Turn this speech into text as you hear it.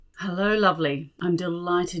Hello, lovely. I'm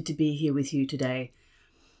delighted to be here with you today.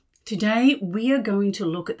 Today, we are going to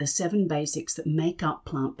look at the 7 basics that make up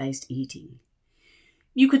plant-based eating.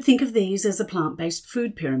 You could think of these as a plant-based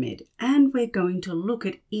food pyramid, and we're going to look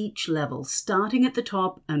at each level, starting at the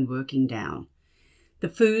top and working down. The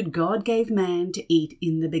food God gave man to eat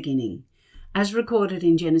in the beginning, as recorded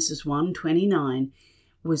in Genesis 1:29,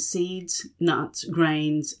 was seeds, nuts,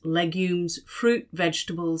 grains, legumes, fruit,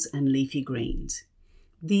 vegetables, and leafy greens.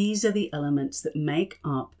 These are the elements that make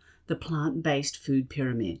up the plant-based food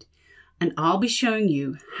pyramid, and I'll be showing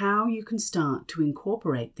you how you can start to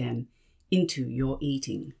incorporate them into your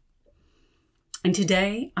eating. And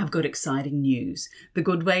today I've got exciting news. The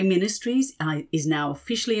Good Way Ministries is now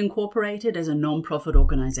officially incorporated as a non-profit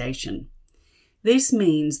organisation. This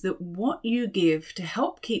means that what you give to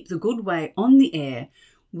help keep the Good Way on the air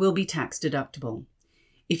will be tax deductible.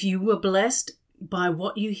 If you were blessed by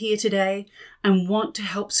what you hear today and want to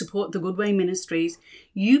help support the Good Way Ministries,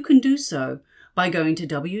 you can do so by going to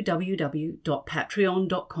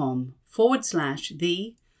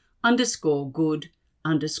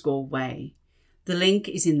www.patreon.com/the_good_way. The link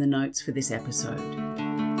is in the notes for this episode.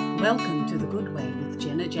 Welcome to the Good Way with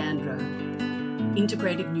Jenna Jandro,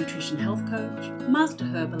 integrative nutrition health coach, master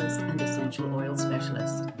herbalist and essential oil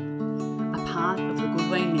specialist, a part of the Good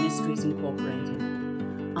Way Ministries Incorporated.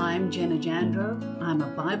 I'm Jenna Jandro. I'm a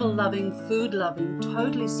Bible-loving, food-loving,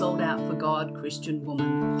 totally sold out for God Christian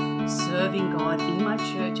woman, serving God in my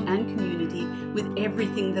church and community with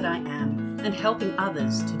everything that I am and helping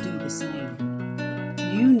others to do the same.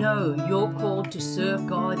 You know you're called to serve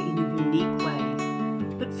God in a unique way,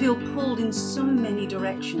 but feel pulled in so many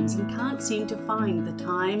directions and can't seem to find the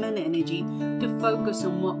time and energy to focus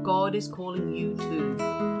on what God is calling you to.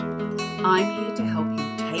 I'm here to help you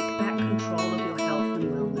take back control of your health and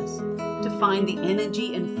wellness, to find the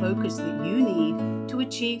energy and focus that you need to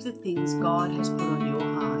achieve the things God has put on your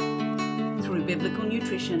heart through biblical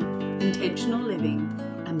nutrition, intentional living,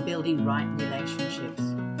 and building right relationships.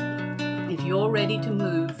 If you're ready to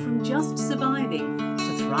move from just surviving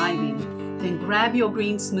to thriving, then grab your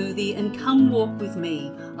green smoothie and come walk with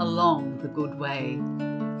me along the Good Way.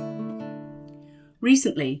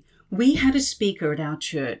 Recently, we had a speaker at our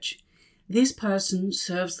church. This person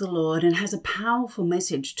serves the Lord and has a powerful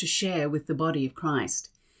message to share with the body of Christ.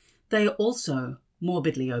 They are also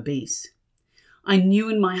morbidly obese. I knew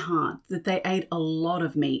in my heart that they ate a lot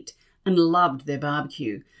of meat and loved their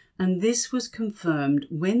barbecue, and this was confirmed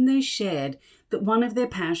when they shared that one of their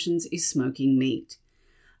passions is smoking meat.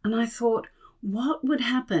 And I thought, what would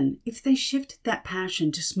happen if they shifted that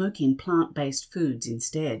passion to smoking plant-based foods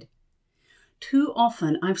instead? Too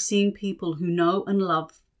often I've seen people who know and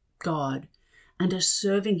love God and are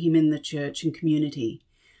serving Him in the church and community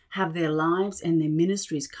have their lives and their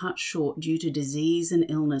ministries cut short due to disease and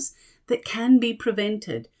illness that can be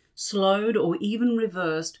prevented, slowed, or even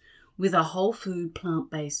reversed with a whole food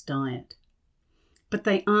plant-based diet. But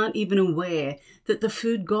they aren't even aware that the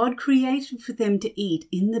food God created for them to eat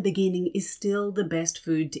in the beginning is still the best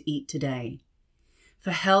food to eat today.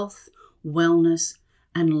 For health, wellness,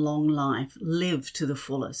 and long life, live to the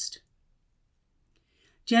fullest.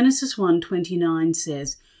 Genesis 1:29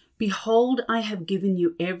 says, "Behold, I have given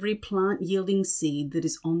you every plant-yielding seed that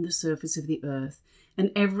is on the surface of the earth,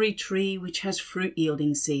 and every tree which has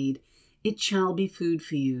fruit-yielding seed. It shall be food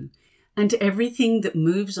for you. And to everything that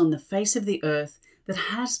moves on the face of the earth that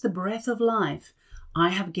has the breath of life, I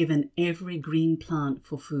have given every green plant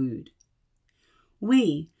for food."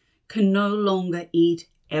 We can no longer eat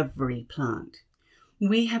every plant.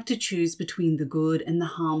 We have to choose between the good and the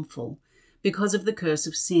harmful because of the curse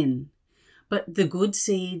of sin. But the good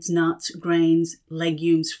seeds, nuts, grains,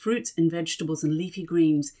 legumes, fruits and vegetables and leafy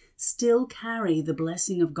greens still carry the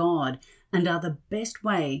blessing of God and are the best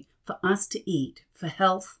way for us to eat for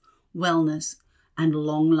health, wellness, and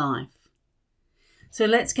long life. So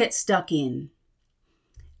let's get stuck in.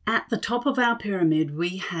 At the top of our pyramid,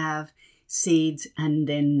 we have seeds and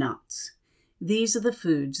then nuts. These are the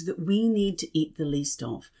foods that we need to eat the least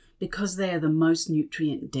of because they are the most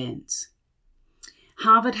nutrient dense.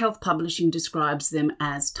 Harvard Health Publishing describes them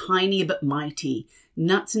as tiny but mighty.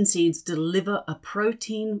 Nuts and seeds deliver a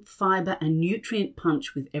protein, fiber, and nutrient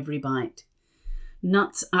punch with every bite.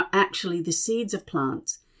 Nuts are actually the seeds of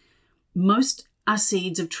plants. Most are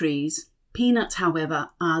seeds of trees. Peanuts, however,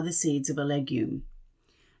 are the seeds of a legume.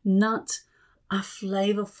 Nuts are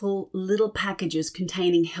flavorful little packages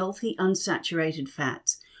containing healthy unsaturated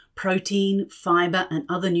fats, protein, fiber, and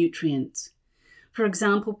other nutrients. For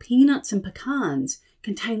example, peanuts and pecans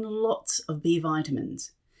contain lots of B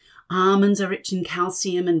vitamins. Almonds are rich in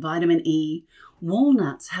calcium and vitamin E,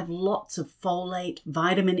 Walnuts have lots of folate,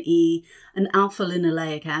 vitamin E, and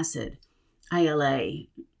alpha-linoleic acid, ALA,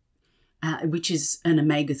 which is an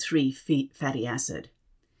omega-3 fatty acid.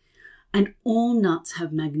 And all nuts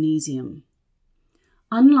have magnesium.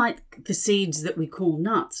 Unlike the seeds that we call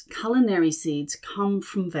nuts, culinary seeds come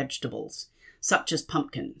from vegetables, such as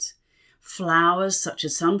pumpkins, flowers such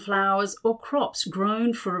as sunflowers, or crops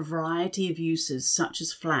grown for a variety of uses, such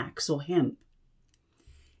as flax or hemp.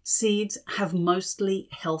 Seeds have mostly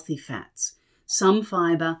healthy fats, some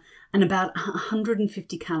fiber, and about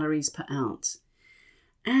 150 calories per ounce.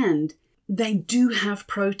 And they do have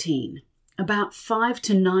protein, about 5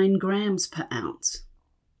 to 9 grams per ounce.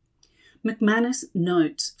 McManus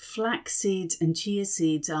notes flax seeds and chia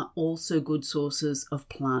seeds are also good sources of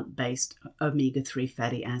plant-based omega-3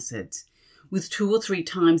 fatty acids, with 2 or 3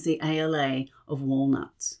 times the ALA of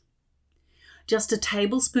walnuts. Just a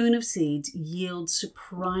tablespoon of seeds yields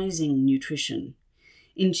surprising nutrition.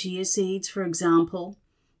 In chia seeds, for example,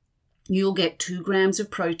 you'll get 2 grams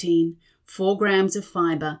of protein, 4 grams of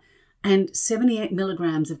fiber, and 78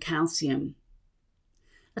 milligrams of calcium.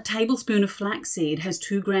 A tablespoon of flaxseed has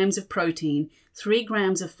 2 grams of protein, 3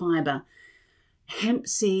 grams of fiber. Hemp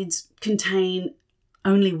seeds contain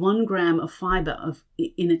only 1 gram of fiber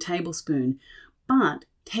in a tablespoon, but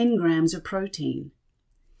 10 grams of protein.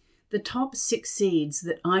 The top 6 seeds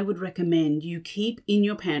that I would recommend you keep in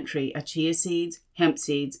your pantry are chia seeds, hemp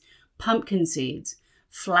seeds, pumpkin seeds,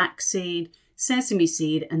 flaxseed, sesame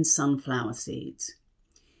seed, and sunflower seeds.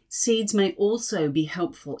 Seeds may also be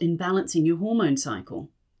helpful in balancing your hormone cycle.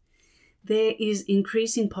 There is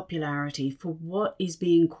increasing popularity for what is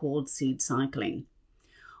being called seed cycling.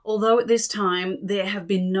 Although at this time there have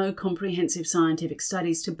been no comprehensive scientific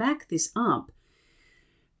studies to back this up,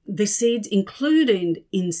 the seeds included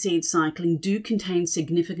in seed cycling do contain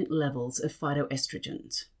significant levels of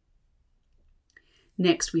phytoestrogens.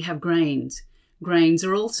 Next, we have grains. Grains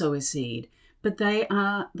are also a seed, but they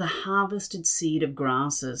are the harvested seed of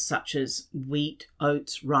grasses such as wheat,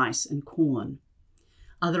 oats, rice, and corn.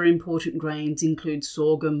 Other important grains include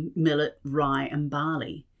sorghum, millet, rye, and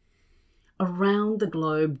barley. Around the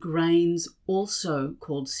globe, grains, also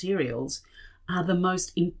called cereals, are the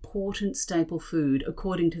most important staple food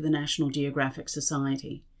according to the National Geographic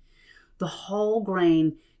Society. The Whole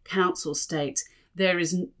Grain Council states there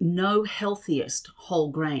is no healthiest whole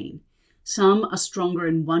grain. Some are stronger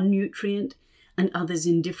in one nutrient and others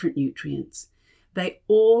in different nutrients. They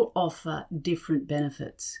all offer different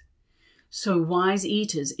benefits. So wise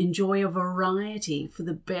eaters enjoy a variety for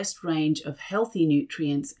the best range of healthy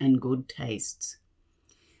nutrients and good tastes.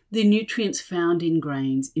 The nutrients found in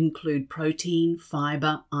grains include protein,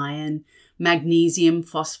 fiber, iron, magnesium,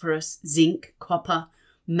 phosphorus, zinc, copper,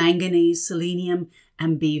 manganese, selenium,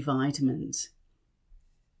 and B vitamins.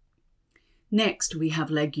 Next, we have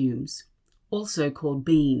legumes, also called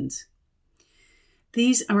beans.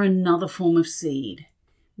 These are another form of seed.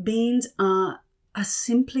 Beans are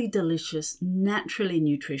simply delicious, naturally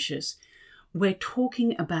nutritious. We're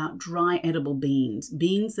talking about dry edible beans,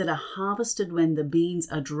 beans that are harvested when the beans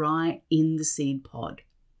are dry in the seed pod.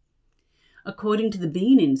 According to the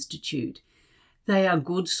Bean Institute, they are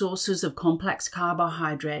good sources of complex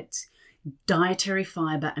carbohydrates, dietary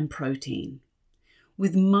fiber, and protein,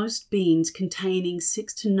 with most beans containing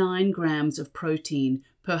 6 to 9 grams of protein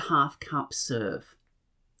per half cup serve.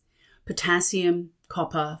 Potassium,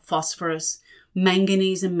 copper, phosphorus,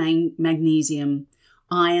 manganese and magnesium,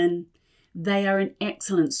 iron, they are an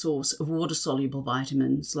excellent source of water-soluble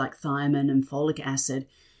vitamins like thiamine and folic acid,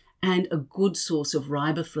 and a good source of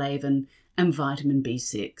riboflavin and vitamin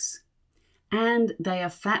B6. And they are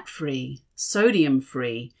fat-free,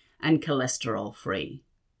 sodium-free, and cholesterol-free.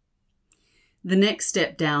 The next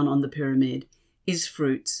step down on the pyramid is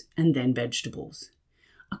fruits and then vegetables.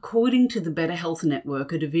 According to the Better Health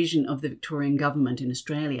Network, a division of the Victorian Government in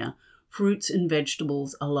Australia, fruits and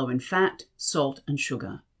vegetables are low in fat, salt, and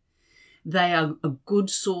sugar. They are a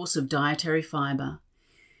good source of dietary fiber,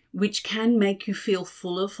 which can make you feel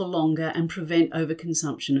fuller for longer and prevent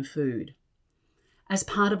overconsumption of food. As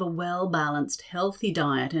part of a well-balanced, healthy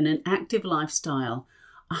diet and an active lifestyle,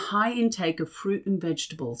 a high intake of fruit and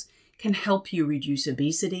vegetables can help you reduce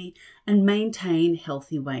obesity and maintain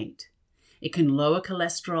healthy weight. It can lower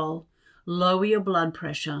cholesterol, lower your blood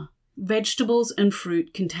pressure. Vegetables and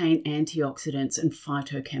fruit contain antioxidants and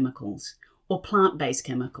phytochemicals, or plant-based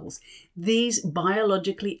chemicals. These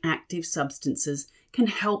biologically active substances can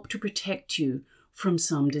help to protect you from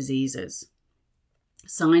some diseases.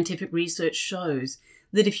 Scientific research shows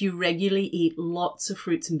that if you regularly eat lots of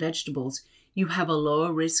fruits and vegetables, you have a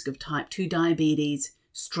lower risk of type 2 diabetes,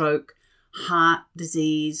 stroke, heart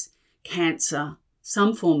disease, cancer,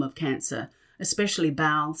 some form of cancer, especially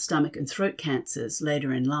bowel, stomach and throat cancers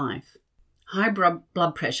later in life. High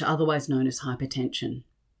blood pressure, otherwise known as hypertension.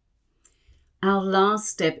 Our last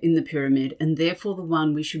step in the pyramid, and therefore the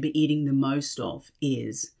one we should be eating the most of,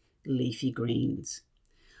 is leafy greens.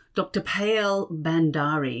 Dr. Payal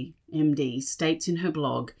Bhandari, MD, states in her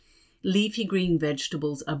blog, leafy green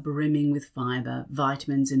vegetables are brimming with fibre,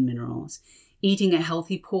 vitamins and minerals. Eating a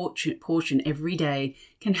healthy portion every day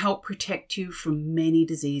can help protect you from many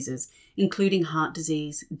diseases, including heart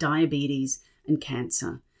disease, diabetes and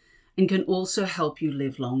cancer, and can also help you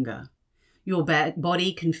live longer. Your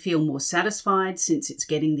body can feel more satisfied since it's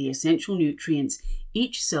getting the essential nutrients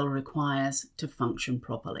each cell requires to function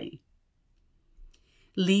properly.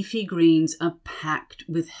 Leafy greens are packed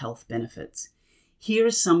with health benefits. Here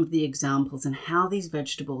are some of the examples on how these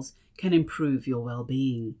vegetables can improve your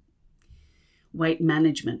well-being. Weight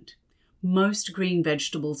management. Most green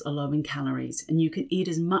vegetables are low in calories and you can eat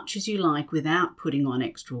as much as you like without putting on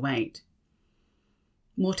extra weight.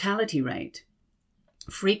 Mortality rate.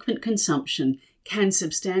 Frequent consumption can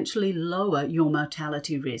substantially lower your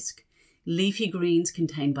mortality risk. Leafy greens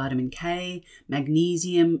contain vitamin K,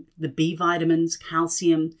 magnesium, the B vitamins,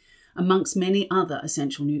 calcium, amongst many other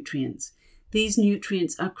essential nutrients. These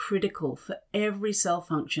nutrients are critical for every cell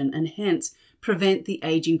function and hence prevent the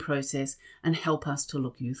aging process and help us to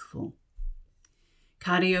look youthful.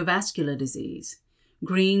 Cardiovascular disease.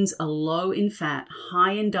 Greens are low in fat,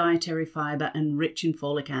 high in dietary fiber and rich in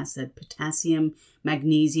folic acid, potassium,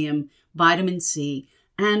 magnesium, vitamin C,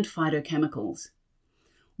 and phytochemicals.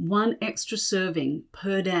 One extra serving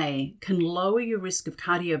per day can lower your risk of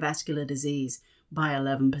cardiovascular disease by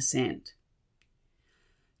 11%.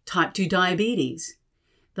 Type 2 diabetes.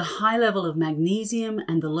 The high level of magnesium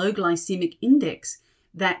and the low glycemic index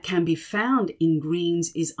that can be found in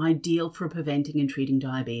greens is ideal for preventing and treating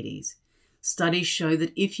diabetes. Studies show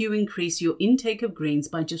that if you increase your intake of greens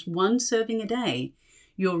by just one serving a day,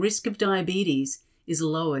 your risk of diabetes is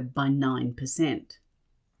lowered by 9%.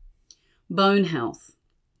 Bone health.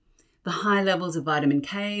 The high levels of vitamin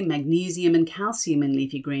K, magnesium and calcium in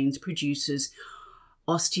leafy greens produces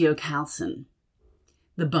osteocalcin,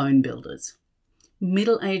 the bone builders.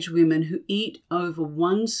 Middle-aged women who eat over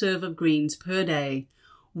one serve of greens per day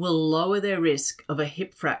will lower their risk of a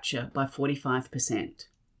hip fracture by 45%.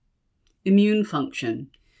 Immune function.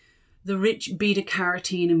 The rich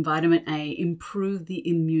beta-carotene and vitamin A improve the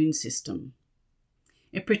immune system.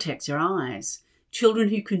 It protects your eyes. Children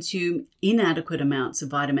who consume inadequate amounts of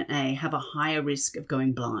vitamin A have a higher risk of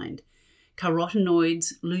going blind.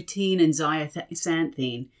 Carotenoids, lutein and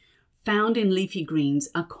zeaxanthin found in leafy greens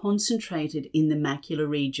are concentrated in the macular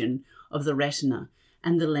region of the retina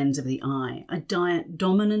and the lens of the eye. A diet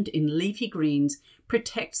dominant in leafy greens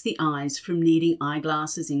protects the eyes from needing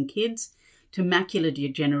eyeglasses in kids to macular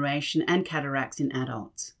degeneration and cataracts in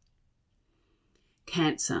adults.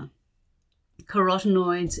 Cancer.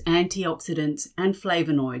 Carotenoids, antioxidants, and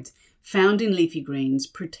flavonoids found in leafy greens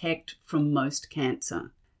protect from most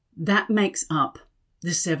cancer. That makes up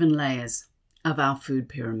the 7 layers of our food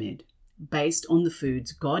pyramid, based on the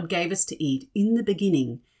foods God gave us to eat in the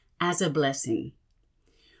beginning as a blessing.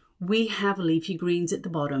 We have leafy greens at the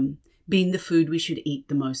bottom, being the food we should eat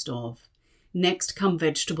the most of. Next come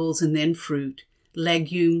vegetables and then fruit,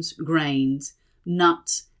 legumes, grains,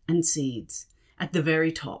 nuts, and seeds at the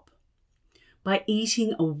very top. By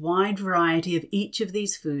eating a wide variety of each of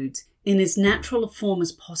these foods in as natural a form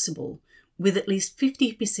as possible, with at least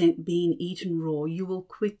 50% being eaten raw, you will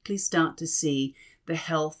quickly start to see the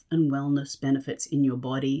health and wellness benefits in your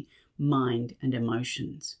body, mind, and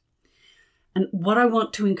emotions. And what I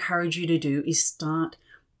want to encourage you to do is start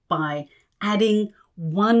by adding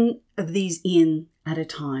one of these in at a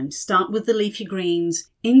time. Start with the leafy greens,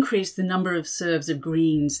 increase the number of serves of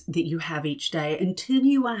greens that you have each day until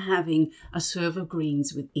you are having a serve of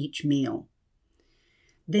greens with each meal.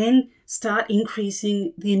 Then start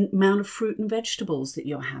increasing the amount of fruit and vegetables that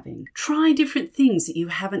you're having. Try different things that you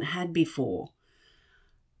haven't had before.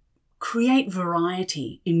 Create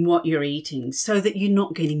variety in what you're eating so that you're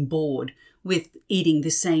not getting bored with eating the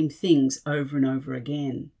same things over and over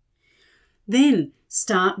again. Then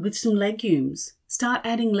start with some legumes. Start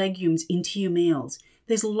adding legumes into your meals.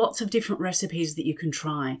 There's lots of different recipes that you can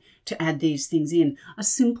try to add these things in. A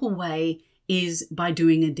simple way is by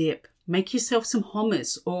doing a dip. Make yourself some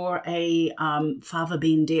hummus or a fava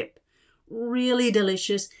bean dip. Really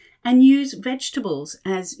delicious. And use vegetables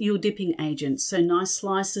as your dipping agents. So nice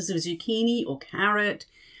slices of zucchini or carrot,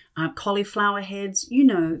 cauliflower heads,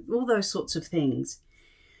 all those sorts of things.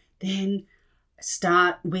 Then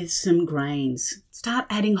Start with some grains. Start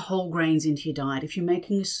adding whole grains into your diet. If you're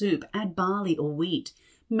making a soup, add barley or wheat.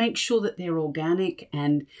 Make sure that they're organic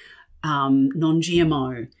and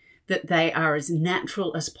non-GMO, that they are as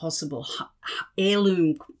natural as possible.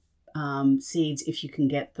 Heirloom seeds if you can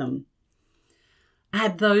get them.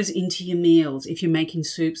 Add those into your meals. If you're making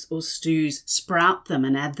soups or stews, sprout them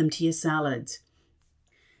and add them to your salads.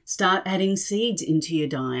 Start adding seeds into your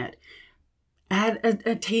diet. Add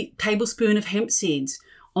a tablespoon of hemp seeds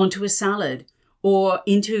onto a salad or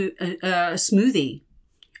into a smoothie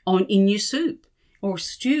in your soup or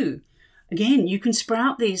stew. Again, you can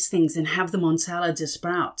sprout these things and have them on salads as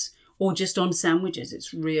sprouts or just on sandwiches.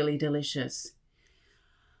 It's really delicious.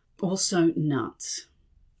 Also, nuts.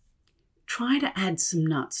 Try to add some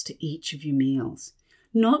nuts to each of your meals.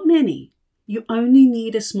 Not many. You only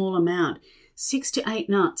need a small amount. 6 to 8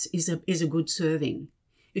 nuts is a good serving.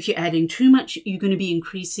 If you're adding too much, you're going to be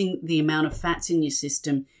increasing the amount of fats in your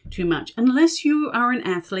system too much. Unless you are an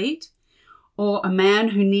athlete or a man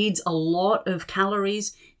who needs a lot of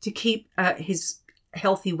calories to keep his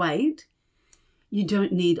healthy weight, you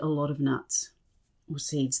don't need a lot of nuts or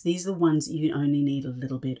seeds. These are the ones you only need a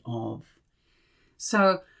little bit of.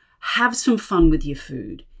 So have some fun with your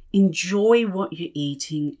food. Enjoy what you're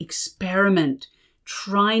eating. Experiment.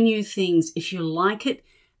 Try new things. If you like it,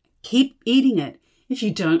 keep eating it. If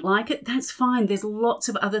you don't like it, that's fine. There's lots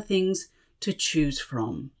of other things to choose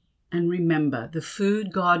from. And remember, the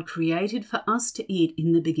food God created for us to eat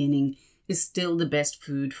in the beginning is still the best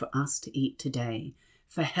food for us to eat today.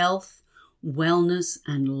 For health, wellness,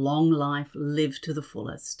 and long life lived to the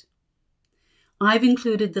fullest. I've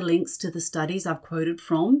included the links to the studies I've quoted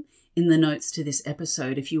from in the notes to this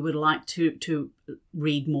episode if you would like to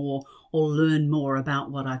read more or learn more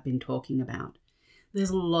about what I've been talking about. There's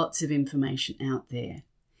lots of information out there.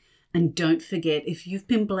 And don't forget, if you've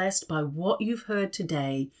been blessed by what you've heard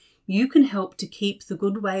today, you can help to keep The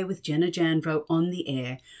Good Way with Jenna Jandro on the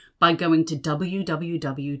air by going to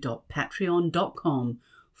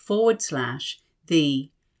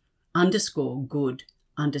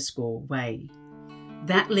www.patreon.com/the_good_way.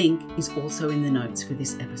 That link is also in the notes for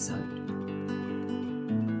this episode.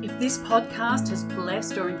 If this podcast has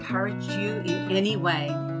blessed or encouraged you in any way,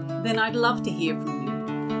 then I'd love to hear from you.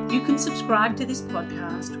 You can subscribe to this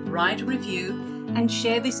podcast, write a review, and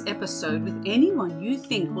share this episode with anyone you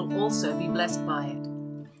think will also be blessed by it.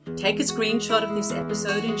 Take a screenshot of this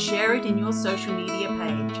episode and share it in your social media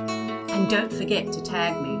page. And don't forget to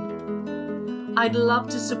tag me. I'd love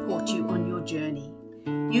to support you on your journey.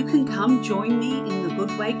 You can come join me in the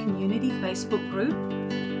Good Way Community Facebook group,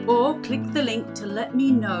 or click the link to let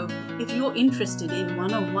me know if you're interested in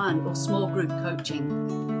one-on-one or small group coaching.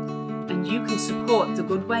 And you can support the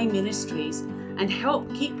Good Way Ministries and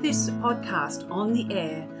help keep this podcast on the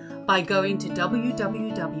air by going to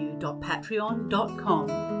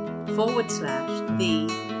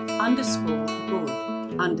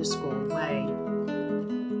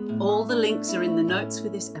www.patreon.com/the_good_way. All the links are in the notes for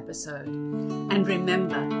this episode. And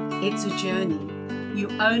remember, it's a journey. You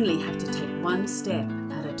only have to take one step